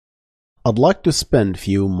I'd like to spend a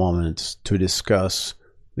few moments to discuss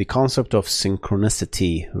the concept of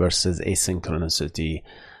synchronicity versus asynchronicity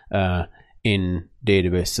in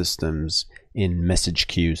database systems, in message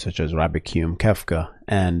queues such as RabbitQueue and Kafka,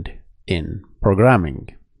 and in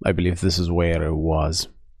programming. I believe this is where it was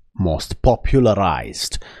most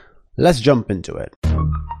popularized. Let's jump into it.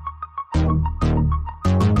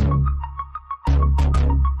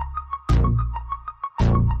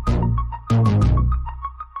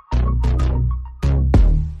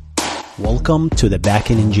 Welcome to the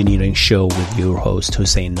Backend Engineering Show with your host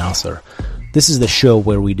Hussein Nasser. This is the show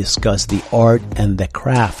where we discuss the art and the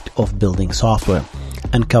craft of building software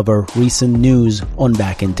and cover recent news on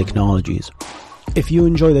backend technologies. If you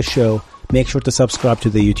enjoy the show, make sure to subscribe to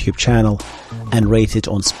the YouTube channel and rate it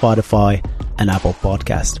on Spotify and Apple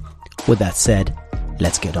Podcast. With that said,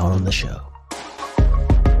 let's get on the show.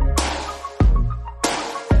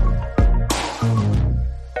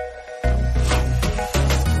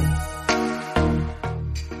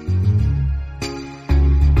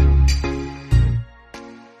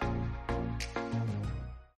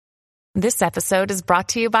 This episode is brought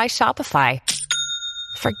to you by Shopify.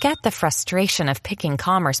 Forget the frustration of picking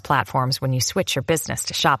commerce platforms when you switch your business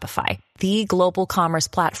to Shopify, the global commerce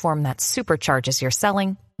platform that supercharges your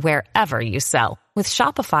selling wherever you sell. With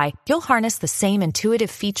Shopify, you'll harness the same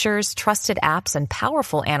intuitive features, trusted apps, and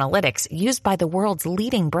powerful analytics used by the world's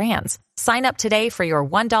leading brands. Sign up today for your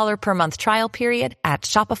 $1 per month trial period at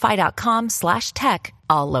shopify.com/tech,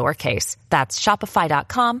 all lowercase. That's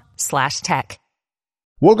shopify.com/tech.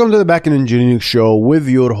 Welcome to the Backend Engineering Show with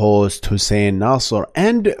your host Hussein Nasser.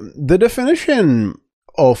 And the definition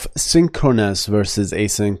of synchronous versus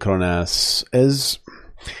asynchronous is,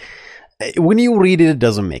 when you read it, it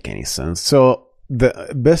doesn't make any sense. So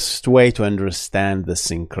the best way to understand the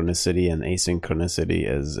synchronicity and asynchronicity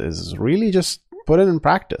is really just put it in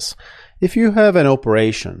practice. If you have an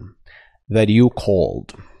operation that you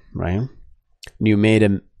called, right? You made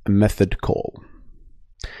a method call.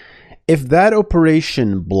 If that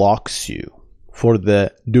operation blocks you for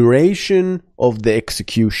the duration of the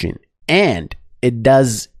execution and it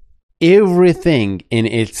does everything in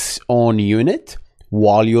its own unit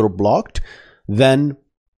while you're blocked, then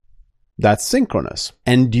that's synchronous.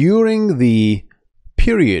 And during the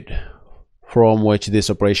period from which this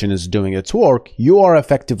operation is doing its work, you are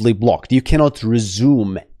effectively blocked. You cannot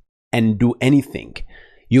resume and do anything.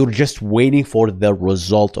 You're just waiting for the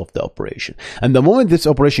result of the operation. And the moment this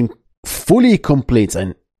operation fully completes,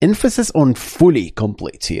 and emphasis on fully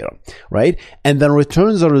completes here, right? And then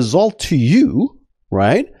returns a result to you,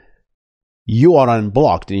 right? You are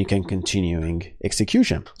unblocked and you can continuing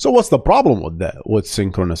execution. So what's the problem with that, with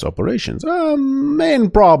synchronous operations? Main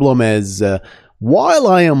problem is while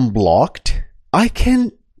I am blocked, I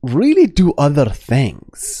can really do other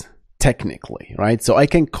things technically, right? So I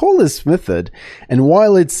can call this method, and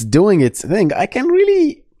while it's doing its thing, I can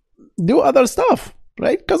really do other stuff,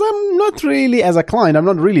 right? Because I'm not really, as a client, I'm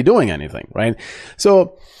not really doing anything, right?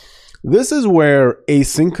 So this is where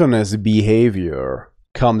asynchronous behavior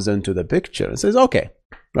comes into the picture. It says, okay,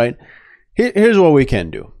 right? Here's what we can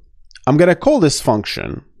do. I'm going to call this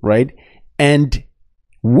function, right? And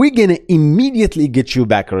we're going to immediately get you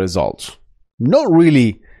back a result.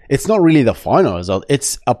 It's not really the final result.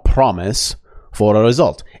 It's a promise for a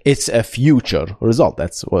result. It's a future result.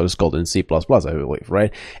 That's what it's called in C++, I believe, right?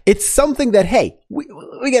 It's something that, hey,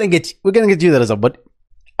 we're gonna get you the result, but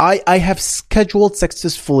I have scheduled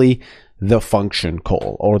successfully the function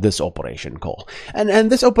call or this operation call, and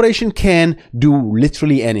this operation can do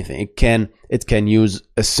literally anything. It can use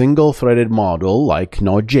a single threaded model like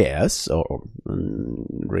Node.js, or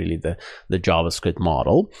really the JavaScript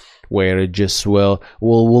model, where it just will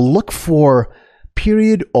look for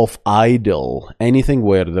period of idle, anything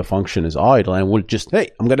where the function is idle, and we'll just, hey,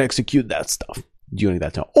 I'm going to execute that stuff during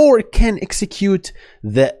that time. Or it can execute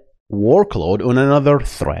the workload on another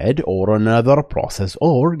thread or another process,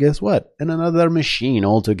 or guess what, in another machine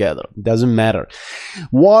altogether. Doesn't matter.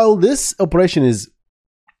 While this operation is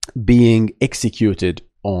being executed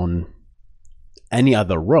on any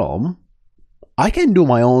other realm, I can do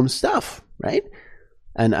my own stuff, right?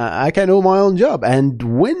 And I can do my own job.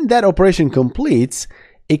 And when that operation completes,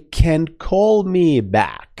 it can call me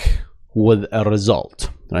back with a result,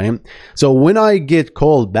 right? So when I get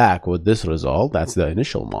called back with this result, that's the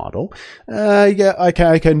initial model, I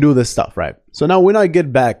can do this stuff, right? So now when I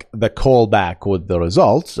get back the call back with the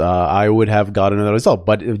results, I would have gotten a result.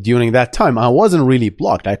 But during that time, I wasn't really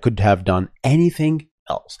blocked. I could have done anything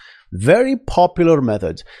else. Very popular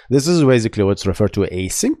methods. This is basically what's referred to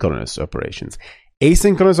asynchronous operations.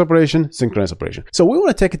 Asynchronous operation, synchronous operation. So we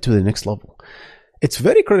want to take it to the next level. it's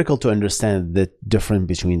very critical to understand the difference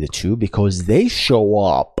between the two because they show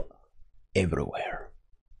up everywhere,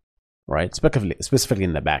 right? Specifically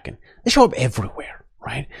in the backend. They show up everywhere,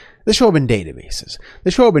 right? They show up in databases.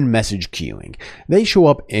 They show up in message queuing. They show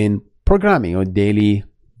up in programming or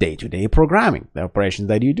day-to-day programming, the operations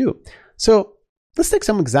that you do. So let's take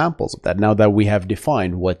some examples of that now that we have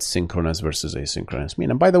defined what synchronous versus asynchronous mean.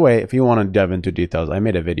 And by the way, if you want to dive into details, I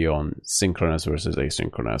made a video on synchronous versus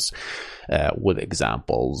asynchronous with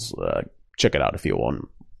examples. Check it out if you want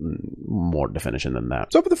more definition than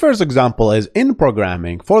that. So for the first example is in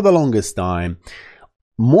programming, for the longest time,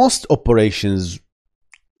 most operations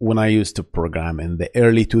when I used to program in the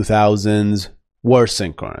early 2000s were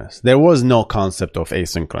synchronous. There was no concept of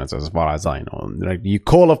asynchronous as far as I know. Right? You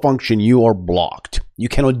call a function, you are blocked. You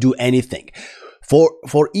cannot do anything. For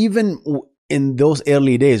even in those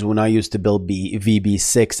early days when I used to build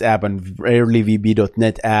VB6 app and early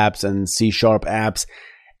VB.NET apps and C# apps,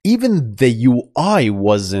 even the UI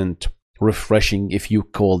wasn't refreshing if you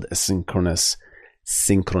called synchronous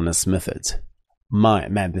methods.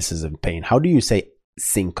 Man, this is a pain. How do you say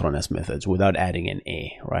synchronous methods without adding an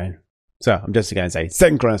A, right? So I'm just going to say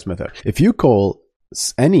synchronous method. If you call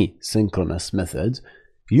any synchronous methods,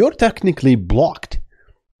 you're technically blocked.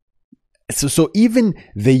 So even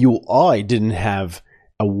the UI didn't have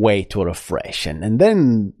a way to refresh. And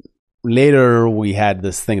then later we had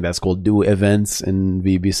this thing that's called do events in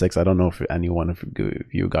VB6. I don't know if anyone of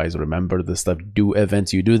you guys remember this stuff. Do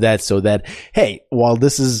events. You do that so that, hey, while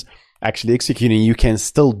this is actually executing, you can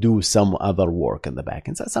still do some other work in the back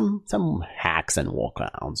end. So some hacks and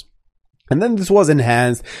workarounds. And then this was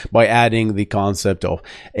enhanced by adding the concept of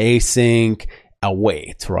async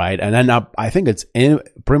await, right? And then I think it's in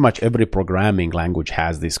pretty much every programming language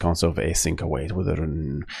has this concept of async await, whether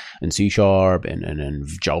in C# and in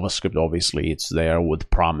JavaScript, obviously it's there with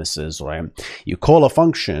promises, right? You call a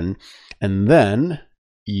function and then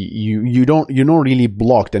you're not really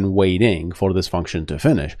blocked and waiting for this function to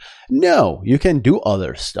finish. No, you can do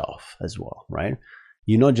other stuff as well, right?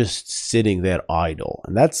 You're not just sitting there idle.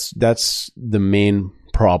 And that's the main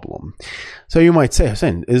problem. So you might say,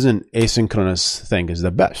 Hussein, isn't asynchronous thing is the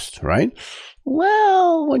best, right?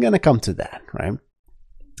 Well, we're going to come to that, right?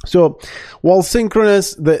 So while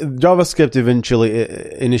synchronous, the JavaScript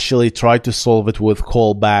initially tried to solve it with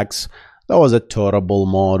callbacks. That was a terrible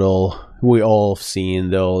model. We all have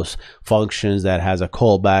seen those functions that has a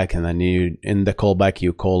callback, and then in the callback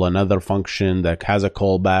you call another function that has a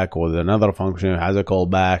callback, or another function that has a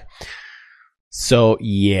callback. So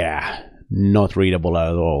yeah, not readable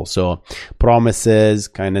at all. So promises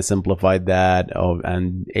kind of simplified that,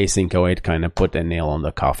 and async await kind of put a nail on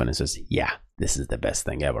the coffin and says, yeah, this is the best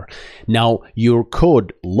thing ever. Now your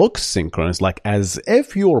code looks synchronous, like as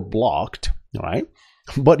if you're blocked, right?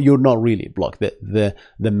 But you're not really blocked. The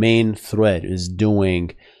main thread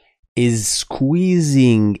is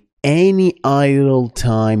squeezing any idle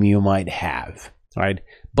time you might have, right?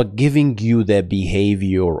 But giving you the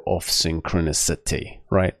behavior of synchronicity,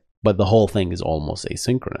 right? But the whole thing is almost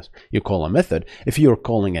asynchronous. You call a method. If you're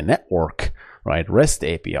calling a network, right, REST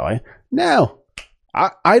API, now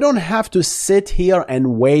I don't have to sit here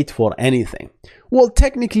and wait for anything. Well,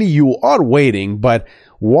 technically you are waiting, but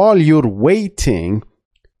while you're waiting,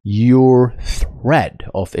 your thread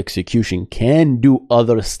of execution can do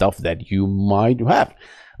other stuff that you might have.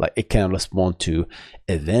 Like it can respond to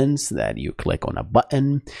events that you click on a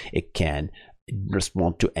button. It can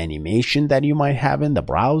respond to animation that you might have in the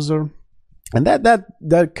browser. And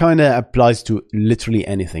that kind of applies to literally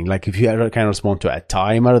anything. Like if you can respond to a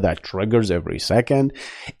timer that triggers every second,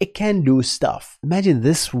 it can do stuff. Imagine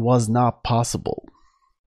this was not possible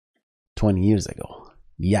 20 years ago.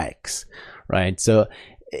 Yikes, right? So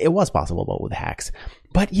it was possible, but with hacks.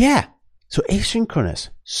 But yeah, so asynchronous,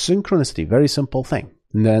 synchronicity, very simple thing.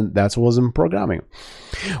 And then that was in programming.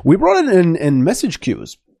 We brought it in message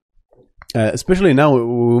queues, especially now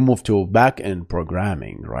we move to back-end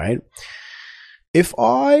programming, right? If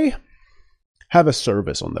I have a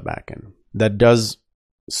service on the backend that does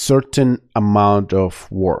certain amount of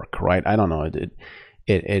work, right? I don't know,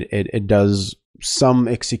 it does some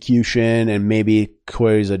execution and maybe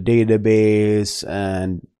queries a database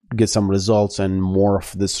and get some results and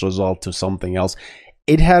morph this result to something else.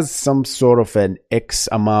 It has some sort of an X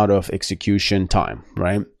amount of execution time,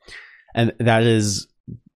 right? And that is,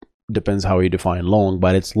 depends how you define long,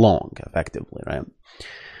 but it's long effectively, right?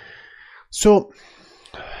 So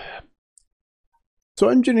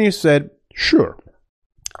engineers said, sure,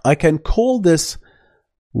 I can call this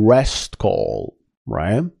REST call,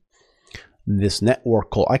 right? This network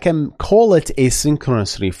call, I can call it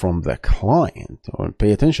asynchronously from the client, or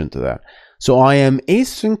pay attention to that. So I am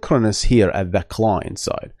asynchronous here at the client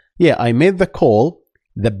side. Yeah, I made the call.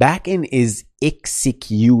 The backend is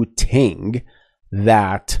executing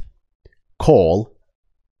that call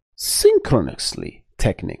synchronously,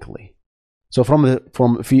 technically. So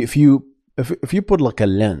if you put like a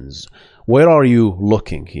lens, where are you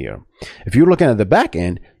looking here? If you're looking at the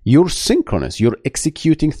backend, you're synchronous. You're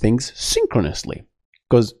executing things synchronously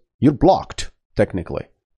because you're blocked technically,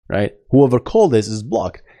 right? Whoever called this is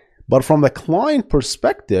blocked. But from the client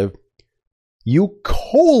perspective, you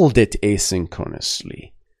called it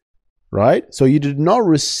asynchronously, right? So you did not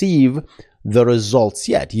receive the results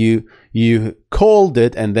yet. You called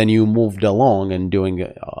it and then you moved along and doing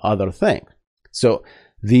other things. So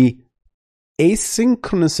the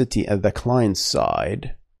asynchronicity at the client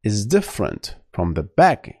side is different from the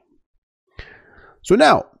backend. So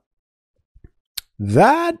now,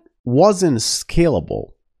 that wasn't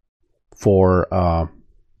scalable for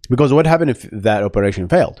because what happened if that operation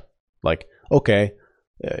failed? Like, okay,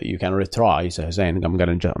 you can retry. So saying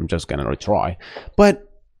I'm just gonna retry, but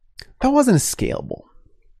that wasn't scalable.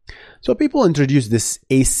 So people introduced this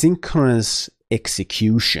asynchronous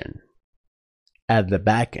execution at the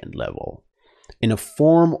backend level in a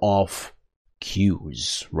form of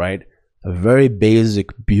queues, right? A very basic,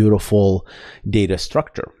 beautiful data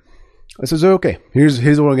structure. I says, okay, here's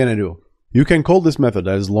what we're gonna do. You can call this method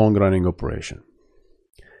as long-running operation,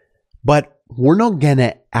 but we're not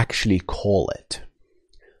gonna actually call it.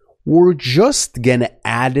 We're just gonna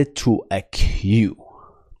add it to a queue.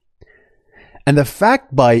 And the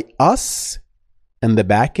fact by us and the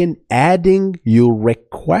backend adding your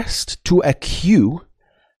request to a queue,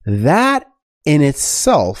 that in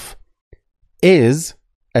itself is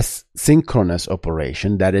a synchronous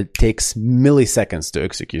operation that it takes milliseconds to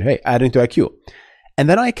execute. Hey, adding to a queue. And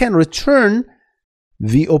then I can return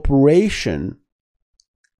the operation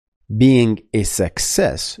being a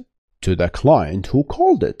success to the client who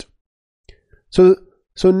called it. So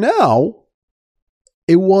now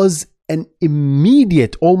it was an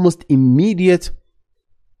immediate, almost immediate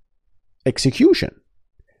execution.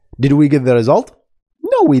 Did we get the result?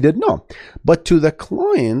 No, we did not. But to the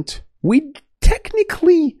client, we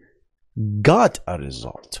technically got a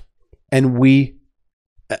result. And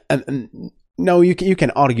now you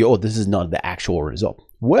can argue, oh, this is not the actual result.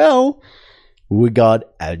 Well, we got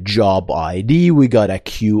a job ID, we got a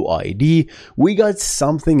queue ID, we got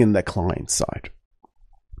something in the client side,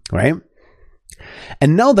 right?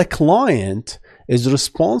 And now the client is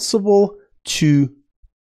responsible to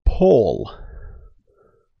poll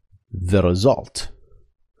the result.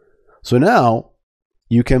 So now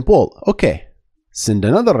you can poll, okay, send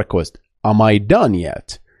another request. Am I done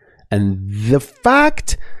yet? And the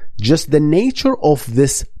fact, just the nature of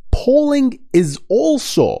this polling is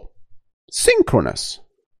also synchronous,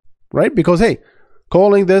 right? Because, hey,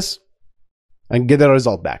 calling this and get the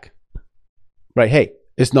result back, right? Hey,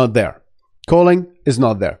 it's not there. Calling is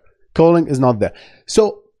not there. Calling is not there.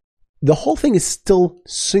 So the whole thing is still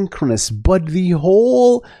synchronous, but the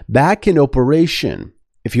whole backend operation,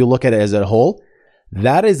 if you look at it as a whole,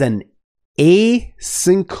 that is an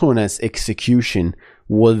asynchronous execution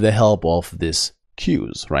with the help of this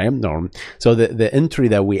queues, right? So the entry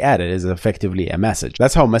that we added is effectively a message.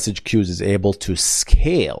 That's how message queues is able to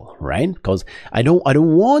scale, right? Because I don't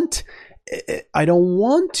want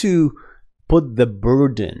to put the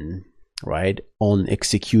burden, right, on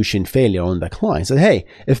execution failure on the client. So hey,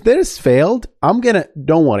 if this failed,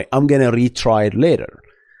 don't worry, I'm gonna retry it later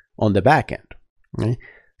on the back end. Right?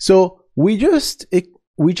 So we just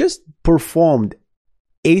performed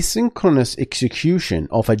asynchronous execution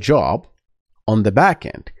of a job on the back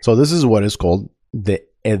end. So this is what is called the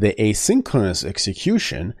asynchronous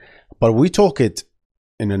execution, but we talk it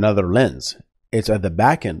in another lens. It's at the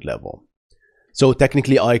back end level. So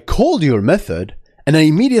technically I called your method and I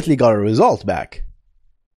immediately got a result back,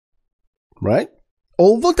 right?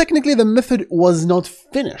 Although technically the method was not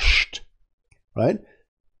finished, right?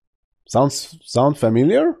 Sound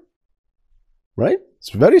familiar, right?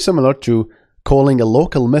 It's very similar to calling a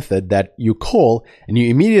local method that you call and you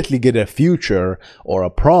immediately get a future or a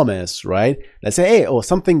promise, right? Let's say, hey, oh,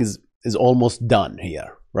 something is almost done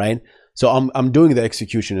here, right? So I'm doing the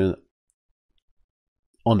execution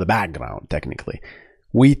on the background, technically.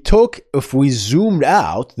 If we zoomed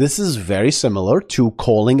out, this is very similar to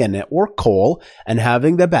calling a network call and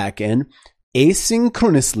having the backend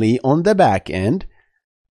asynchronously on the backend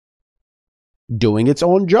doing its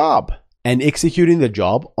own job and executing the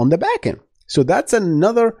job on the backend. So that's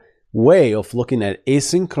another way of looking at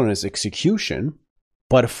asynchronous execution,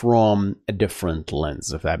 but from a different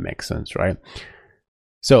lens, if that makes sense, right?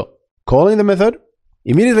 So calling the method,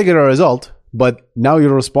 immediately get a result, but now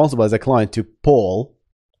you're responsible as a client to poll,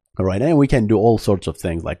 right? And we can do all sorts of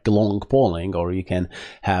things like long polling, or you can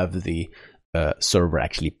have the server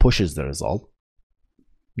actually pushes the result.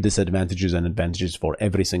 Disadvantages and advantages for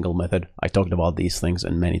every single method. I talked about these things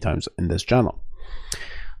and many times in this channel.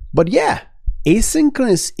 But yeah,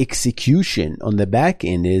 asynchronous execution on the back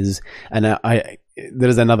end is, and there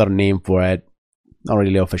is another name for it, not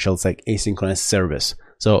really official, it's like asynchronous service.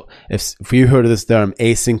 So if you heard this term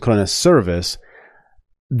asynchronous service,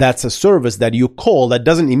 that's a service that you call that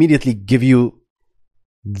doesn't immediately give you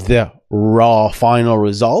the raw final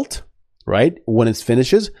result, right? When it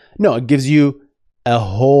finishes. No, it gives you a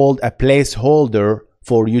placeholder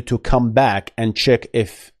for you to come back and check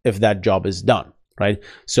if that job is done, right?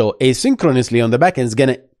 So asynchronously on the back end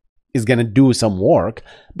is gonna do some work,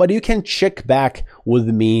 but you can check back with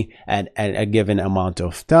me at a given amount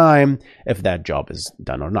of time if that job is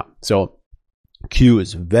done or not. So queue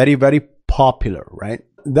is very, very popular, right?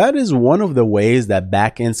 That is one of the ways that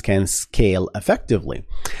backends can scale effectively.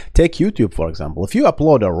 Take YouTube, for example. If you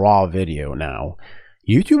upload a raw video now,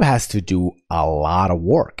 YouTube has to do a lot of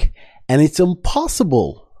work, and it's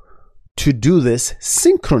impossible to do this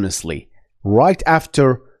synchronously right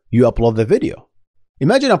after you upload the video.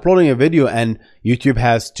 Imagine uploading a video and YouTube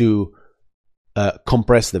has to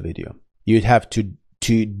compress the video. You'd have to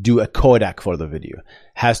do a codec for the video,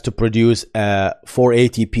 has to produce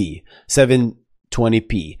 480p,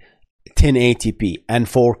 720p, 1080p, and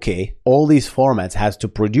 4K. All these formats has to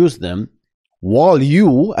produce them while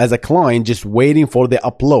you, as a client, just waiting for the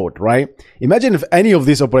upload, right? Imagine if any of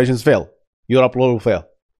these operations fail. Your upload will fail,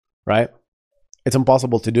 right? It's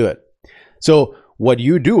impossible to do it. So what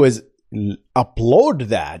you do is upload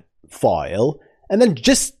that file and then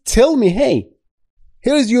just tell me, hey,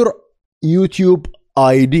 here's your YouTube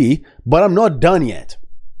ID, but I'm not done yet.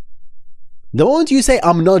 The moment you say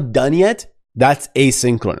I'm not done yet, that's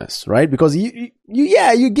asynchronous, right? Because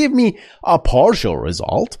you give me a partial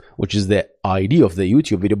result, which is the ID of the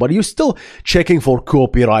YouTube video, but you're still checking for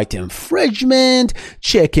copyright infringement,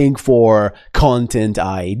 checking for content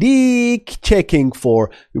ID, checking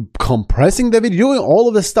for compressing the video, doing all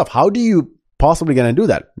of this stuff. How do you possibly going to do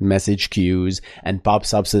that? Message queues and pop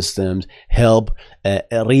subsystems help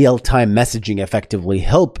real-time messaging effectively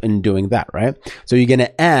help in doing that, right? So you're going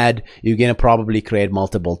to probably create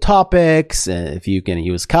multiple topics if you can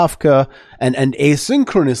use Kafka, and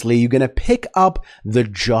asynchronously you're going to pick up the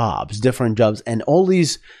jobs, different jobs, and all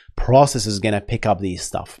these processes going to pick up these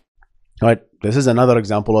stuff. All right, this is another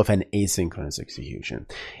example of an asynchronous execution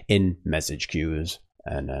in message queues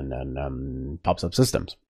and pop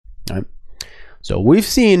subsystems. All right. So we've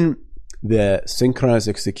seen the synchronous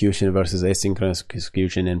execution versus asynchronous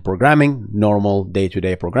execution in programming, normal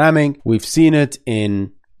day-to-day programming. We've seen it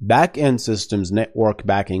in back-end systems, network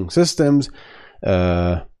backing systems,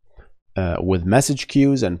 with message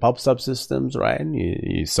queues and pub subsystems, right?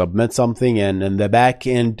 You submit something and the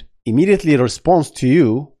back-end immediately responds to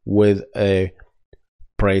you with a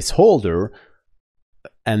placeholder,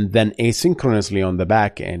 and then asynchronously on the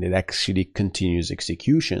back end, it actually continues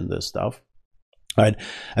execution, this stuff. Right.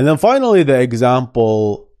 And then finally, the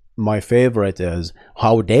example, my favorite, is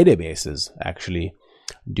how databases actually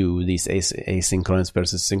do these asynchronous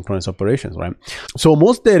versus synchronous operations, right? So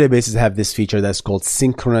most databases have this feature that's called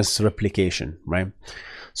synchronous replication, right?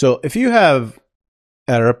 So if you have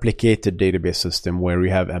a replicated database system where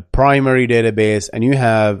you have a primary database and you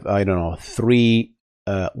have, 3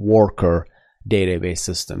 worker database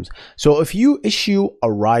systems. So if you issue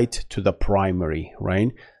a write to the primary,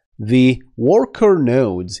 right, the worker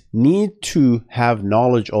nodes need to have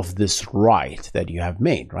knowledge of this write that you have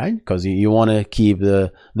made, right? Because you want to keep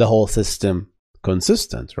the whole system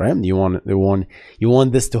consistent, right? You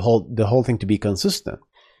want this to hold the whole thing to be consistent,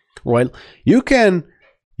 right? You can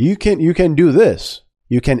do this.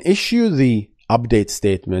 You can issue the update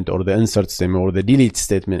statement or the insert statement or the delete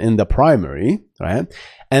statement in the primary, right?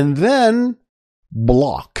 And then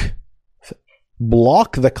block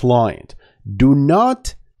the client. Do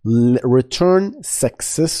not return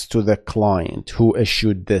success to the client who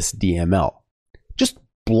issued this DML. Just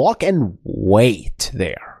block and wait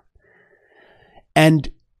there.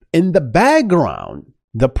 And in the background,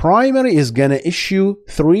 the primary is going to issue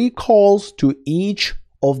 3 calls to each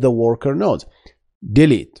of the worker nodes.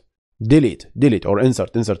 Delete, or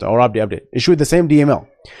insert, or update. Issue the same DML.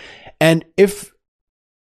 And if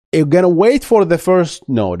you're going to wait for the first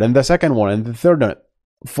node and the second one and the third node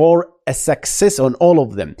for a success on all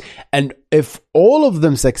of them, and if all of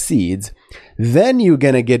them succeeds, then you're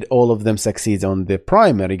going to get all of them succeeds on the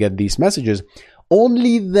primary, get these messages.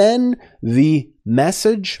 Only then the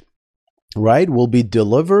message right, will be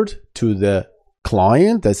delivered to the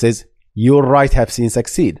client that says, your write have seen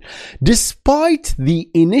succeed, despite the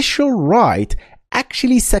initial write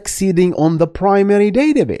actually succeeding on the primary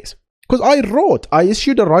database. Because I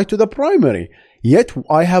issued a write to the primary, yet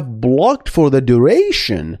I have blocked for the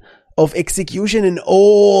duration of execution in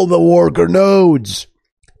all the worker nodes.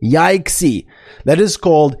 Yikesy. That is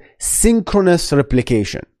called synchronous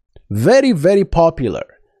replication. Very, very popular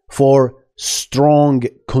for strong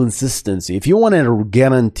consistency. If you want to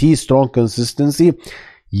guarantee strong consistency,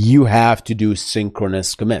 you have to do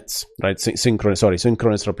synchronous commits, right?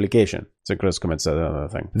 Synchronous replication. Synchronous commits, another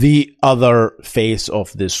thing. The other face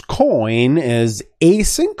of this coin is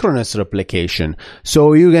asynchronous replication.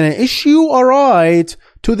 So you're going to issue a write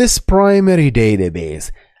to this primary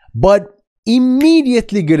database, but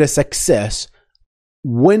immediately get a success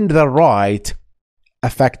when the write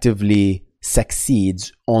effectively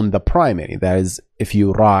succeeds on the primary. That is, if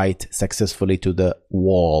you write successfully to the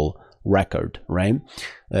wall record, right?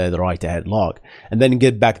 The write ahead log, and then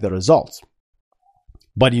get back the results.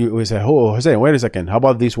 But you say, oh, Hussein, wait a second. How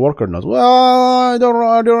about these worker nodes? Well, I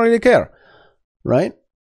don't really care, right?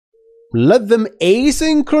 Let the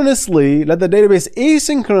database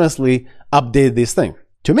asynchronously update this thing.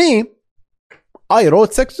 To me, I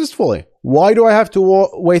wrote successfully. Why do I have to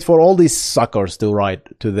wait for all these suckers to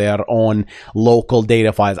write to their own local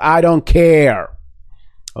data files? I don't care.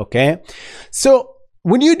 Okay? So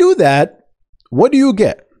when you do that, what do you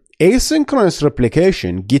get? Asynchronous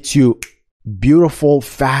replication gets you beautiful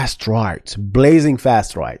fast writes, blazing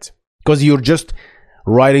fast writes, because you're just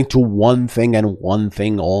writing to one thing and one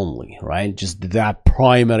thing only, right? Just that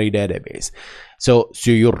primary database. So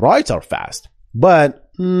your writes are fast,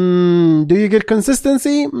 but do you get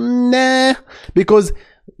consistency? Nah, because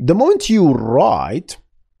the moment you write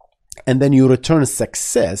and then you return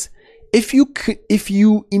success, if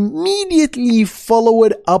you immediately follow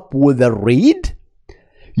it up with a read,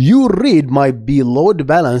 your read might be load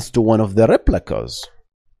balanced to one of the replicas.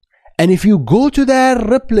 And if you go to that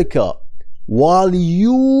replica while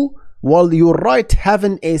your write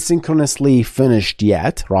haven't asynchronously finished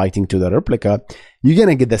yet, writing to the replica, you're going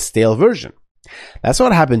to get the stale version. That's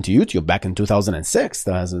what happened to YouTube back in 2006,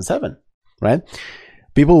 2007, right?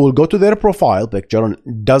 People will go to their profile picture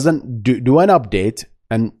and doesn't do an update.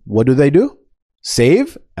 And what do?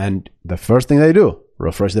 Save. And the first thing they do,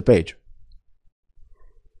 refresh the page.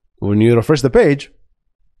 When you refresh the page,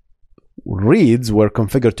 reads were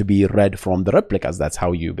configured to be read from the replicas. That's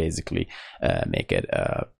how you basically make it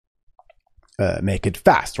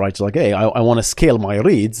fast, right? So like, hey, I want to scale my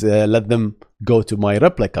reads, let them go to my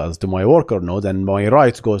replicas, to my worker node, and my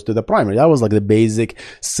writes goes to the primary. That was like the basic,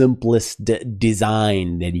 simplest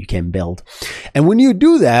design that you can build. And when you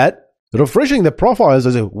do that, refreshing the profiles,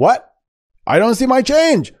 I say, what? I don't see my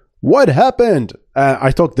change. What happened?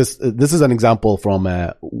 I took this is an example from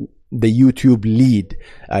the YouTube lead.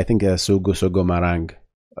 I think Sugo Marang.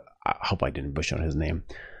 I hope I didn't butcher his name.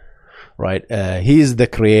 Right, he's the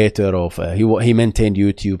creator of. He maintained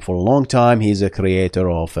YouTube for a long time. He's a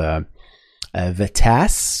creator of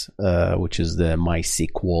Vitas, which is the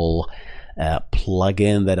MySQL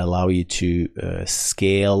plugin that allow you to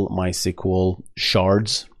scale MySQL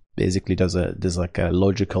shards. Basically, does like a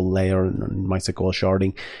logical layer in MySQL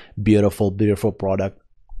sharding. Beautiful product.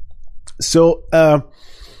 So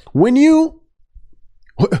when you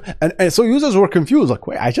and so users were confused, like,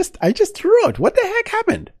 wait, I just wrote. What the heck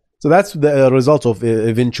happened? So that's the result of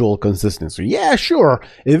eventual consistency. Yeah, sure.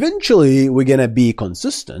 Eventually, we're going to be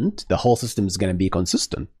consistent. The whole system is going to be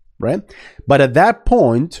consistent, right? But at that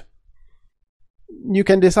point, you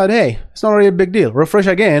can decide, hey, it's not really a big deal. Refresh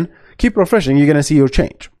again. Keep refreshing. You're going to see your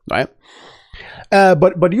change, right?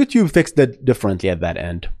 But YouTube fixed it differently at that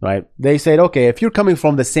end, right? They said, okay, if you're coming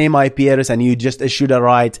from the same IP address and you just issued a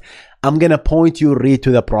write, I'm going to point your read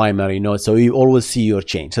to the primary node so you always see your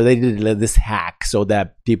change. So they did this hack so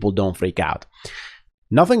that people don't freak out.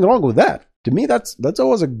 Nothing wrong with that. To me, that's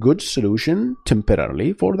always a good solution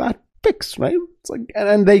temporarily for that fix, right? It's like,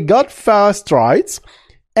 and they got fast writes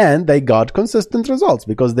and they got consistent results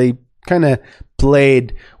because they kind of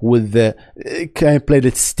played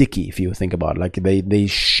it sticky, if you think about it. Like they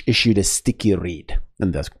issued a sticky read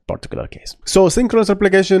in this particular case. So synchronous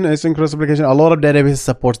replication, asynchronous replication, a lot of databases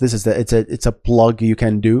support this. It's a plug you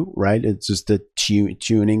can do, right? It's just a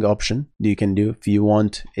tuning option you can do. If you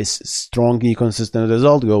want a strongly consistent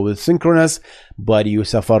result, go with synchronous, but you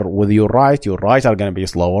suffer with your write are going to be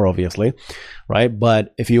slower, obviously, right?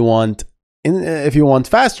 But if you want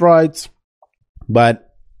fast writes, but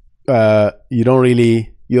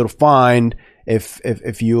you're fine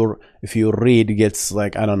if your read gets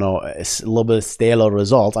like, I don't know, a little bit staler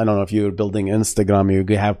result. I don't know if you're building Instagram,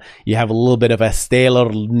 you have a little bit of a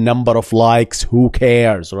staler number of likes. Who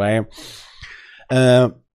cares, right?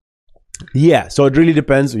 Yeah, so it really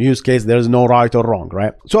depends on use case. There's no right or wrong,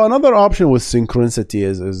 right? So another option with synchronicity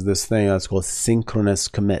is this thing that's called synchronous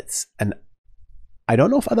commits. And I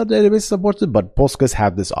don't know if other databases support it, but Postgres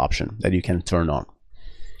have this option that you can turn on.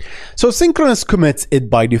 So synchronous commits, it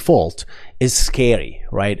by default is scary,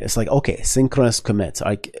 right? It's like, okay, synchronous commits.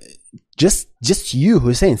 Like just you,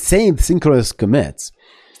 Hussein, saying synchronous commits,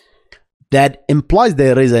 that implies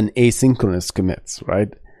there is an asynchronous commits, right?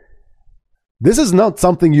 This is not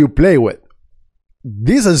something you play with.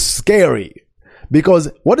 This is scary.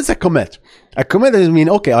 Because what is a commit? A commit is mean,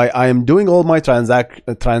 okay, I am doing all my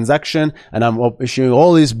transaction and I'm issuing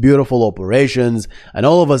all these beautiful operations, and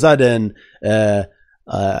all of a sudden,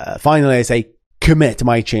 finally I say commit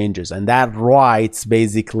my changes, and that writes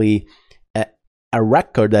basically a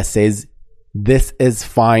record that says this is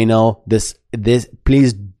final. This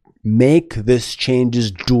please make this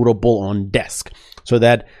changes durable on disk. So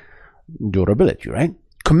that durability, right?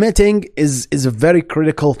 Committing is a very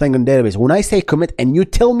critical thing in database. When I say commit and you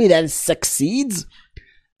tell me that it succeeds,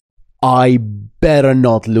 I better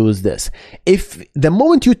not lose this. If the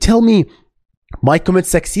moment you tell me my commit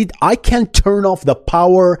succeed, I can turn off the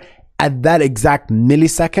power at that exact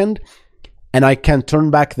millisecond, and I can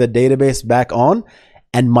turn back the database back on,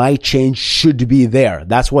 and my change should be there.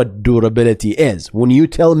 That's what durability is. When you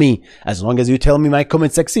tell me, as long as you tell me my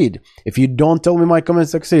commit succeed. If you don't tell me my commit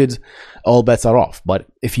succeeds, all bets are off. But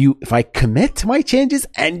if I commit my changes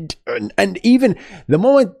and even the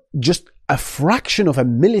moment, just a fraction of a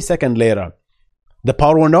millisecond later, the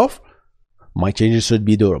power went off, my changes should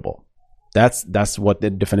be durable. That's what the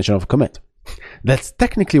definition of commit. That's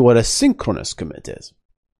technically what a synchronous commit is.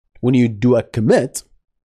 When you do a commit,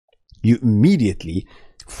 you immediately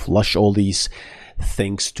flush all these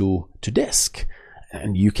things to disk.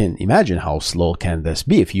 And you can imagine how slow can this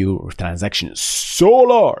be if your transaction is so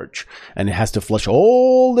large and it has to flush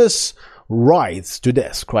all this writes to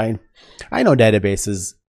disk, right? I know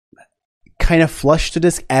databases kind of flush to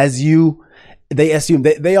disk they assume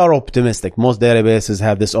they are optimistic. Most databases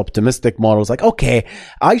have this optimistic model. It's like, okay,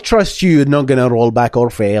 I trust you're not going to roll back or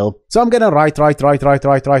fail. So I'm going to write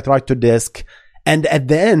to disk. And at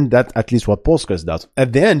the end, that's at least what Postgres does.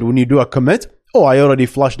 At the end, when you do a commit, I already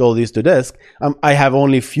flushed all these to disk. I have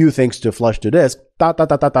only few things to flush to disk.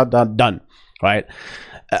 Done. Right?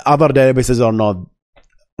 Other databases are not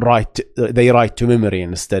right. They write to memory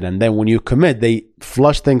instead. And then when you commit, they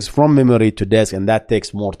flush things from memory to disk, and that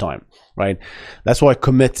takes more time. Right? That's why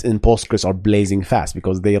commits in Postgres are blazing fast,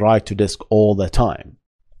 because they write to disk all the time.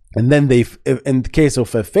 And then in the case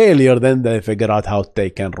of a failure, then they figure out how they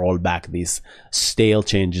can roll back these stale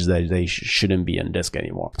changes that they shouldn't be in disk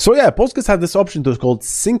anymore. So yeah, Postgres have this option called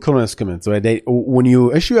synchronous commits, where when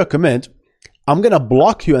you issue a commit, I'm going to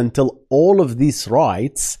block you until all of these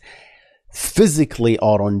writes physically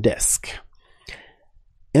are on disk.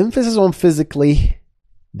 Emphasis on physically.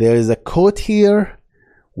 There is a quote here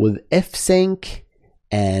with fsync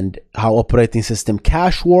and how operating system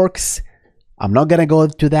cache works. I'm not going to go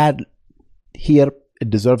into that here.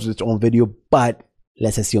 It deserves its own video, but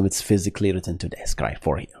let's assume it's physically written to disk, right?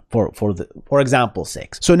 For example's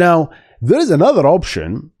sake. So now there is another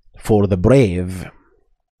option for the brave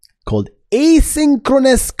called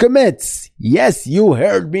asynchronous commits. Yes, you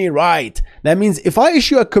heard me right. That means if I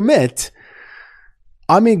issue a commit,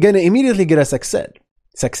 I'm going to immediately get a success.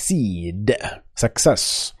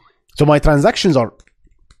 So my transactions are,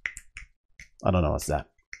 I don't know what's that,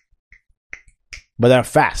 but they're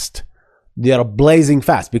fast. They are blazing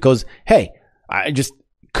fast because, hey, I just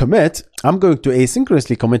commit. I'm going to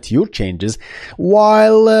asynchronously commit your changes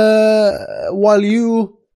while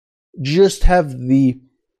you just have the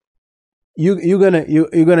you're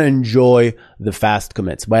gonna enjoy the fast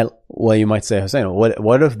commits. Well, you might say, Hussein,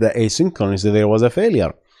 what if the asynchronous there was a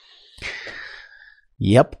failure?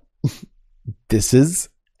 Yep, this is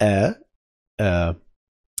a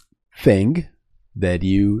thing that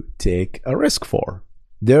you take a risk for.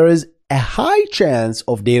 There is a high chance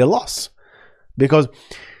of data loss, because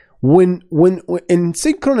when in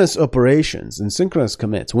synchronous operations, in synchronous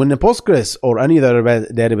commits, when a Postgres or any other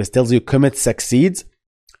database tells you commit succeeds,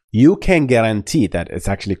 you can guarantee that it's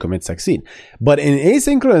actually commit succeed. But in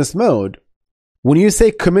asynchronous mode, when you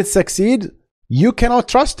say commit succeed, you cannot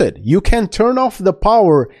trust it. You can turn off the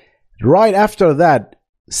power right after that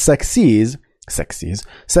success,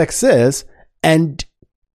 and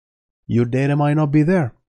your data might not be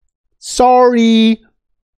there. Sorry.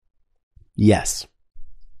 Yes.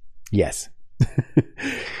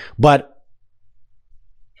 But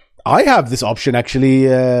I have this option actually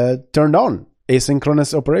turned on,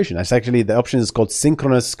 asynchronous operation. It's actually, the option is called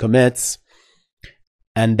synchronous commits,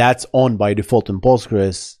 and that's on by default in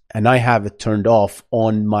Postgres, and I have it turned off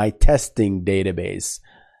on my testing database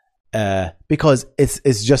because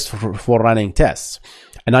it's just for running tests.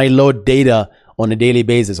 And I load data on a daily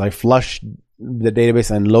basis. I flush the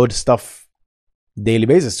database and load stuff daily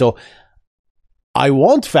basis. So I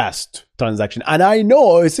want fast transaction, and I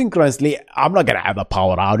know asynchronously I'm not gonna have a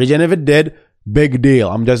power outage, and if it did, big deal.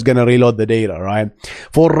 I'm just gonna reload the data, right?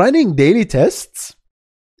 For running daily tests,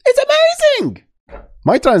 it's amazing.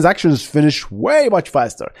 My transactions finish way much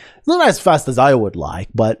faster. It's not as fast as I would like,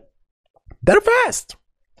 but they're fast.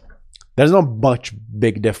 There's not much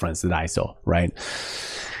big difference that I saw, right?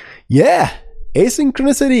 Yeah,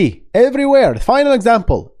 asynchronicity everywhere. Final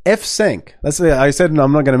example, fsync. Let's say I said no,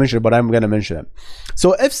 I'm not going to mention it, but I'm going to mention it.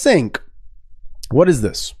 So fsync, what is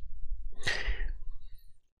this?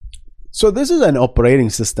 So this is an operating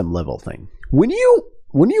system level thing. When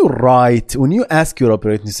you ask your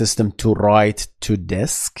operating system to write to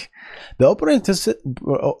disk, the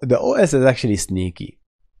OS is actually sneaky.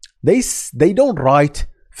 They don't write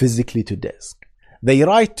physically to disk. They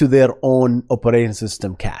write to their own operating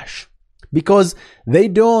system cache because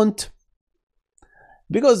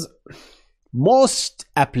most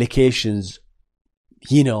applications,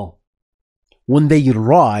 when they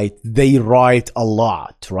write a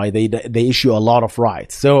lot, right? They issue a lot of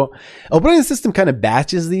writes. So operating system kind of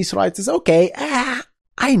batches these writes. It's okay.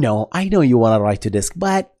 I know you want to write to disk,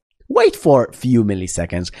 but wait for a few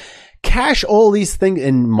milliseconds. Cache all these things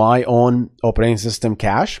in my own operating system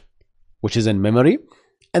cache, which is in memory,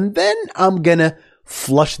 and then I'm gonna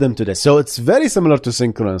flush them to disk. So it's very similar to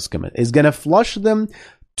synchronous commit. It's gonna flush them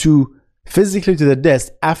physically to the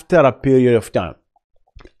disk after a period of time.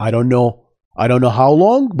 I don't know how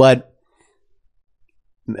long, but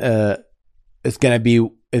it's gonna be.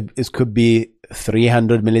 It could be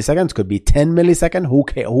 300 milliseconds, could be 10 milliseconds.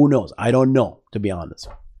 Who knows? I don't know, to be honest.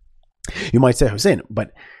 You might say, Hussein,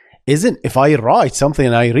 but if I write something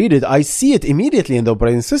and I read it, I see it immediately in the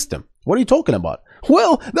operating system. What are you talking about?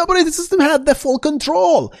 Well, the operating system had the full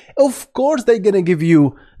control. Of course, they're going to give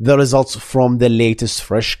you the results from the latest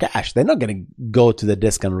fresh cache. They're not going to go to the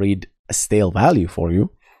disk and read a stale value for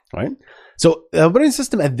you, right? So the operating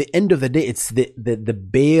system, at the end of the day, it's the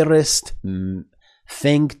barest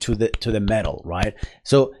thing to the metal, right?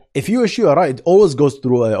 So if you issue a write, it always goes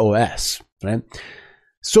through an OS, right?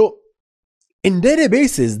 So in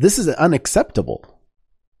databases, this is unacceptable.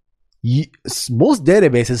 Most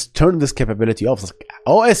databases turn this capability off. It's like,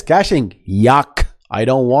 OS caching, yuck, I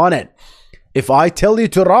don't want it. If I tell you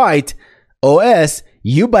to write OS,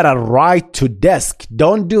 you better write to disk.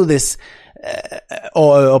 Don't do this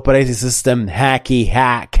operating system hacky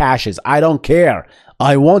caches. I don't care.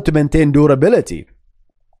 I want to maintain durability.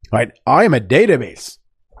 Right? I am a database.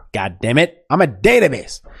 God damn it, I'm a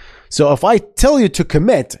database. So if I tell you to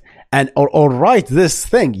commit or write this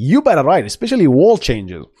thing, you better write, especially wall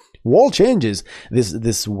changes.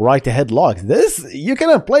 This write ahead logs. You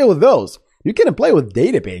cannot play with those. You can play with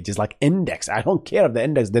data pages like index. I don't care if the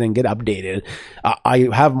index didn't get updated. I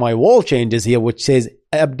have my wall changes here, which says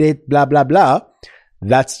update blah blah blah.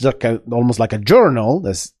 That's just almost like a journal.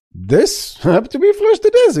 This have to be flushed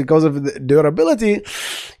to this because of the durability.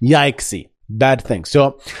 Yikesy, bad thing.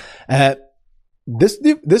 So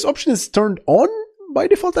this option is turned on by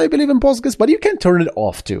default, I believe, in Postgres, but you can turn it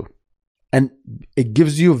off too. And it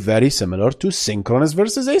gives you very similar to synchronous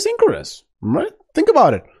versus asynchronous, right? Think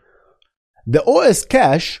about it. The OS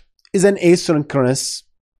cache is an asynchronous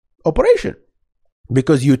operation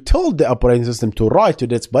because you told the operating system to write to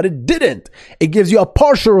this, but it didn't. It gives you a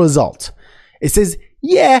partial result. It says,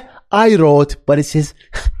 yeah, I wrote, but it says,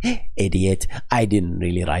 idiot, I didn't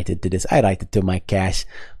really write it to this. I write it to my cache.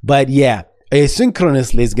 But yeah,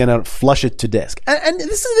 asynchronously is going to flush it to disk. And there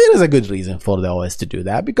is a good reason for the OS to do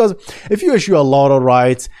that, because if you issue a lot of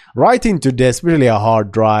writes, writing to disk, really a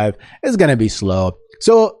hard drive, is going to be slow.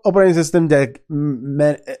 So operating system that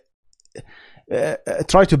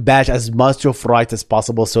try to batch as much of write as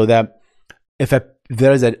possible, so that if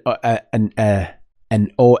there is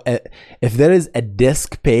if there is a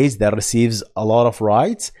disk page that receives a lot of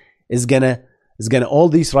writes, is gonna all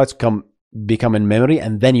these writes become in memory,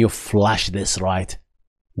 and then you flash this write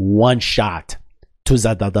one shot to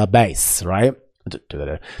the database, right?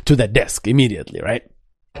 To the disk immediately, right?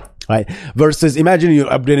 Right. Versus imagine you're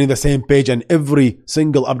updating the same page, and every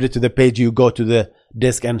single update to the page you go to the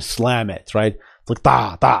disk and slam it, right? It's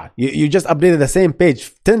like you just updated the same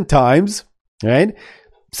page 10 times, right?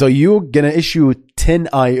 So you're going to issue 10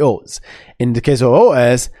 IOs. In the case of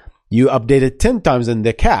OS, you update it 10 times in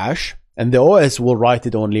the cache, and the OS will write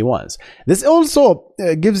it only once. This also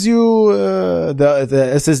gives you the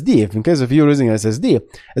SSD. In case if you're using SSD,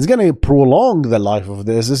 it's going to prolong the life of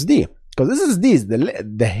the SSD. Because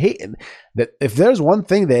SSDs, if there's one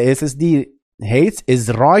thing the SSD hates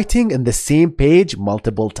is writing in the same page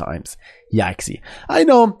multiple times. Yikesy. I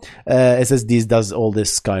know SSDs does all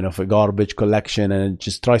this kind of a garbage collection and it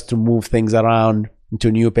just tries to move things around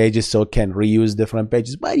into new pages so it can reuse different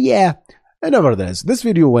pages. But yeah, nevertheless, this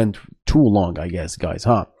video went too long, I guess, guys,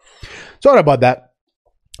 huh? Sorry about that.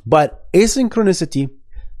 But asynchronicity,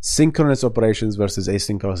 synchronous operations versus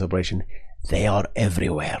asynchronous operation, they are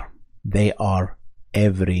everywhere. They are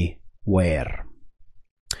everywhere.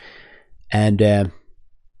 And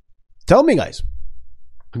tell me, guys,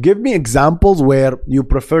 give me examples where you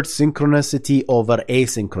preferred synchronicity over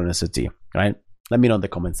asynchronicity, right? Let me know in the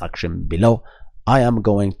comment section below. I am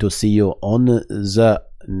going to see you on the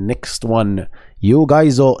next one. You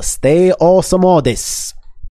guys stay awesome.